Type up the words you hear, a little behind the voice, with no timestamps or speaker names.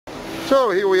So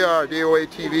here we are, DOA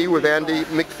TV with Andy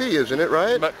McPherson, isn't it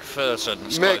right? McPherson.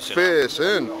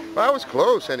 McPherson. Well, I was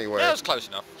close anyway. Yeah, it was close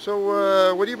enough.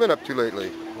 So what have you been up to lately?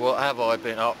 What have I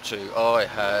been up to? I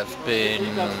have been...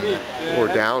 Or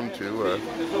down to?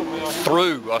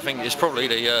 Through, I think is probably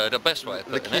the best way of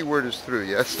putting it. The key word is through,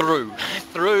 yes? Through.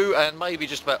 Through, and maybe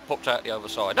just about popped out the other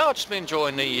side. No, I've just been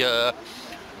enjoying the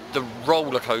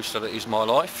roller coaster that is my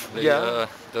life.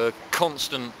 The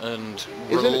constant and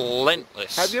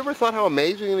relentless. Have you ever thought how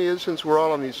amazing it is, since we're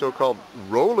all on these so-called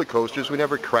roller coasters, we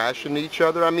never crash into each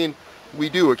other? I mean, we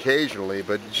do occasionally,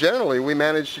 but generally we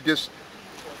manage to just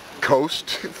coast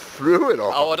through it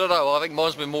all. Oh, I don't know. I think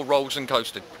mine's been more rolls than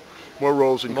coasting. More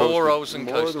rolls than coasting. More rolls than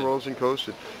coasting. More the rolls than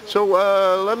coasting. So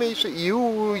let me see.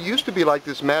 You used to be like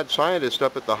this mad scientist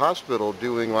up at the hospital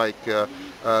doing like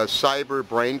cyber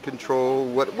brain control,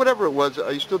 whatever it was.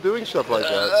 Are you still doing stuff like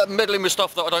that? Meddling with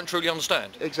stuff that I don't truly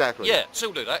understand. Exactly. Yeah,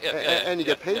 still do that. Yeah, and you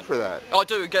get paid for that. I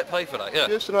do get paid for that. Yeah.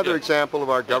 Just another example of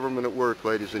our government at work,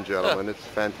 ladies and gentlemen. It's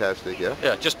fantastic. Yeah.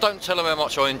 Yeah. Just don't tell them how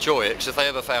much I enjoy it, because if they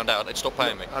ever found out, they'd stop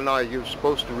paying me. I know you're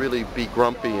supposed to really be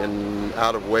grumpy and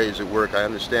out of ways at work. I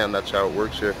understand that's how it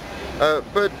works here.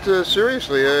 But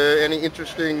seriously, any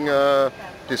interesting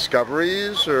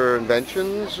discoveries or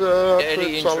inventions up at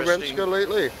Solrenska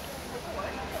lately?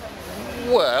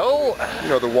 Well... You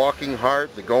know, the walking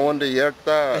heart, the going to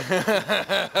Yerta.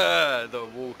 The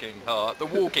walking heart. The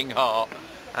walking heart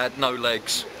had no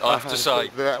legs, I have to say.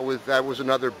 That was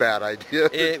another bad idea.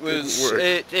 It was.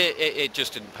 It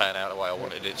just didn't pan out the way I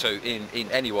wanted it to,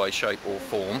 in any way, shape or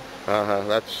form.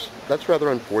 That's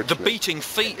rather unfortunate. The beating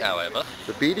feet, however.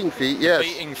 The beating feet, yes.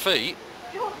 The beating feet.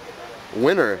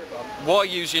 Winner. Why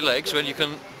use your legs when you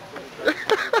can...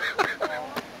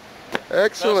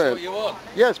 Excellent. That's what you want.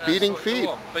 Yes, beating feet.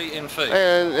 Beating feet.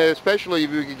 And especially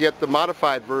if you could get the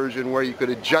modified version where you could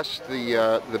adjust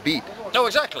the beat. Oh,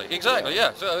 exactly,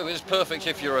 yeah. So it's perfect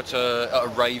if you're at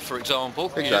a rave, for example.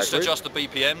 Exactly. You just adjust the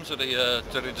BPM to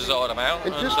the desired amount.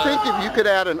 And just think if you could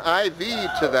add an IV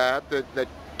to that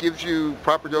gives you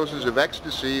proper doses of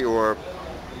ecstasy or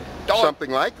something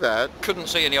like that. Couldn't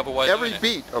see any other way. Every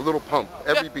beat, a little pump.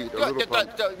 Every beat, a little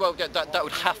pump. That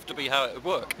would have to be how it would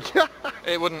work.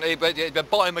 It wouldn't.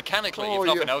 Biomechanically, if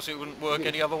nothing else, it wouldn't work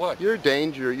any other way. You're a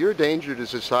danger to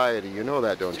society. You know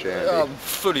that, don't you, Andy? I'm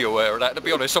fully aware of that. To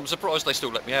be honest, I'm surprised they still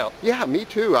let me out. Yeah, me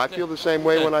too. I feel the same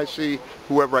way when I see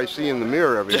whoever I see in the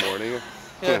mirror every morning.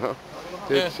 You know?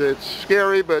 It's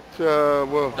scary, but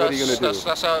well, what are you going to do?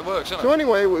 That's how it works, isn't it? So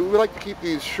anyway, we like to keep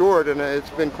these short, and it's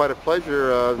been quite a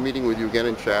pleasure meeting with you again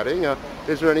and chatting.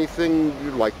 Is there anything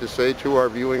you'd like to say to our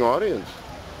viewing audience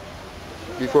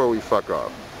before we fuck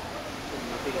off?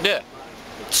 Yeah.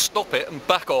 Stop it and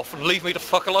back off and leave me to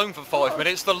fuck alone for 5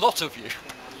 minutes, the lot of you.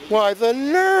 Why, the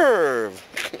nerve!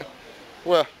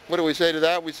 Well, what do we say to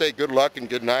that? We say good luck and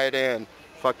good night and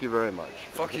fuck you very much.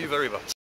 Fuck you very much.